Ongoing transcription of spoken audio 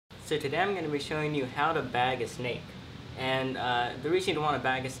So today I'm going to be showing you how to bag a snake. And the reason you want to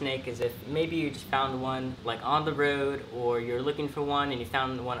bag a snake is if maybe you just found one like on the road, or you're looking for one and you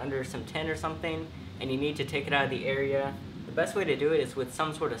found one under some tent or something and you need to take it out of the area. The best way to do it is with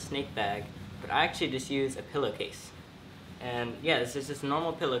some sort of snake bag, but I actually just use a pillowcase. And yeah, this is just a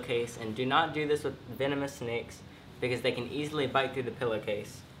normal pillowcase, and do not do this with venomous snakes because they can easily bite through the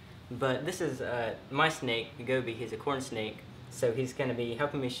pillowcase. But this is my snake, Gobi. He's a corn snake, so he's going to be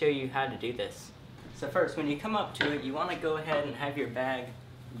helping me show you how to do this. So first, when you come up to it, you want to go ahead and have your bag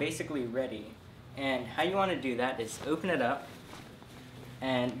basically ready. And how you want to do that is open it up,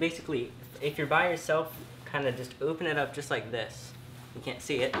 and basically, if you're by yourself, kind of just open it up just like this. You can't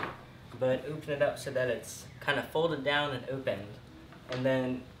see it, but open it up so that it's kind of folded down and opened. And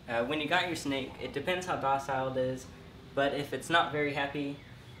then when you got your snake, it depends how docile it is, but if it's not very happy,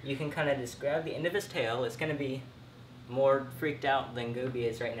 you can kind of just grab the end of his tail. It's going to be more freaked out than Gobi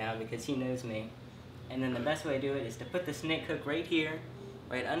is right now because he knows me. And then the best way to do it is to put the snake hook right here,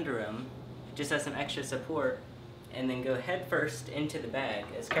 right under him, just as some extra support, and then go head first into the bag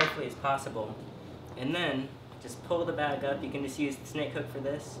as carefully as possible. And then just pull the bag up. You can just use the snake hook for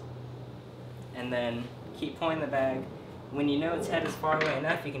this. And then keep pulling the bag. When you know its head is far away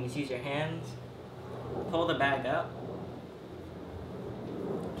enough, you can just use your hands. Pull the bag up.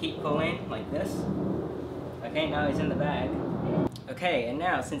 Keep pulling like this. Okay, now he's in the bag. Okay, and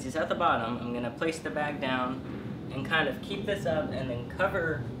now since he's at the bottom, I'm going to place the bag down and kind of keep this up and then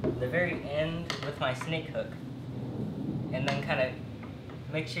cover the very end with my snake hook. And then kind of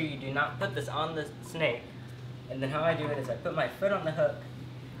make sure you do not put this on the snake. And then how I do it is I put my foot on the hook,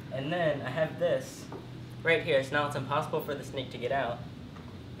 and then I have this right here, so now it's impossible for the snake to get out.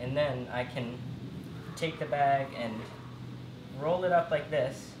 And then I can take the bag and roll it up like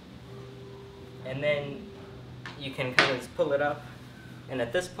this, and then you can kind of just pull it up. And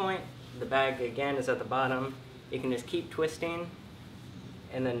at this point, the bag again is at the bottom. You can just keep twisting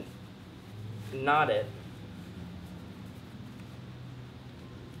and then knot it.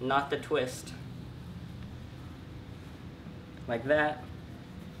 Knot the twist like that.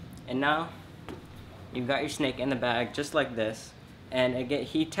 And now you've got your snake in the bag just like this. And again,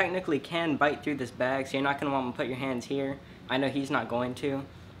 he technically can bite through this bag, so you're not going to want to put your hands here. I know he's not going to,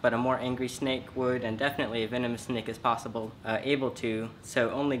 but a more angry snake would, and definitely a venomous snake is able to.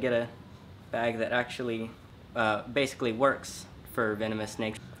 So only get a bag that actually basically works for venomous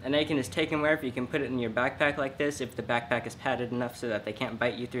snakes. And now you can just take them wherever. You can put it in your backpack like this if the backpack is padded enough so that they can't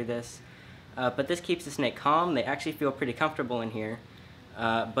bite you through this. But this keeps the snake calm. They actually feel pretty comfortable in here.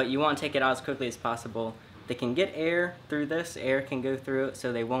 But you want to take it out as quickly as possible. They can get air through this. Air can go through it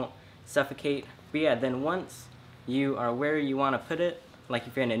so they won't suffocate. But yeah, then once you are where you want to put it, like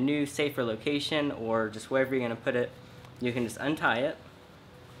if you're in a new, safer location or just wherever you're going to put it, you can just untie it,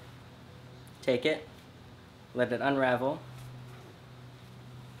 take it, let it unravel,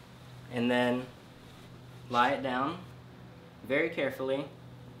 and then lie it down very carefully,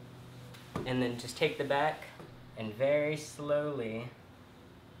 and then just take the back and very slowly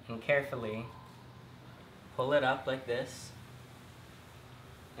and carefully pull it up like this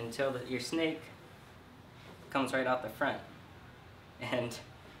until your snake comes right out the front. And it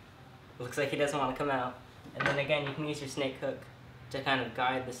looks like he doesn't want to come out. And then again, you can use your snake hook to kind of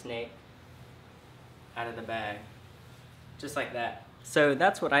guide the snake out of the bag, just like that. So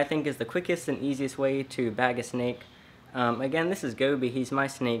that's what I think is the quickest and easiest way to bag a snake. Again, this is Gobi. He's my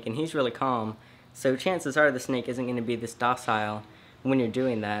snake, and he's really calm. So chances are the snake isn't going to be this docile when you're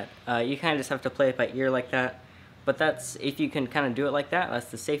doing that. You kind of just have to play it by ear like that. But that's, if you can kind of do it like that,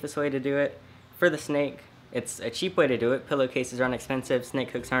 that's the safest way to do it. For the snake, it's a cheap way to do it. Pillowcases aren't expensive,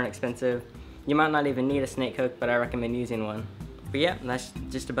 snake hooks aren't expensive. You might not even need a snake hook, but I recommend using one. But yeah, that's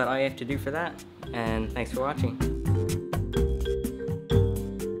just about all you have to do for that. And thanks for watching.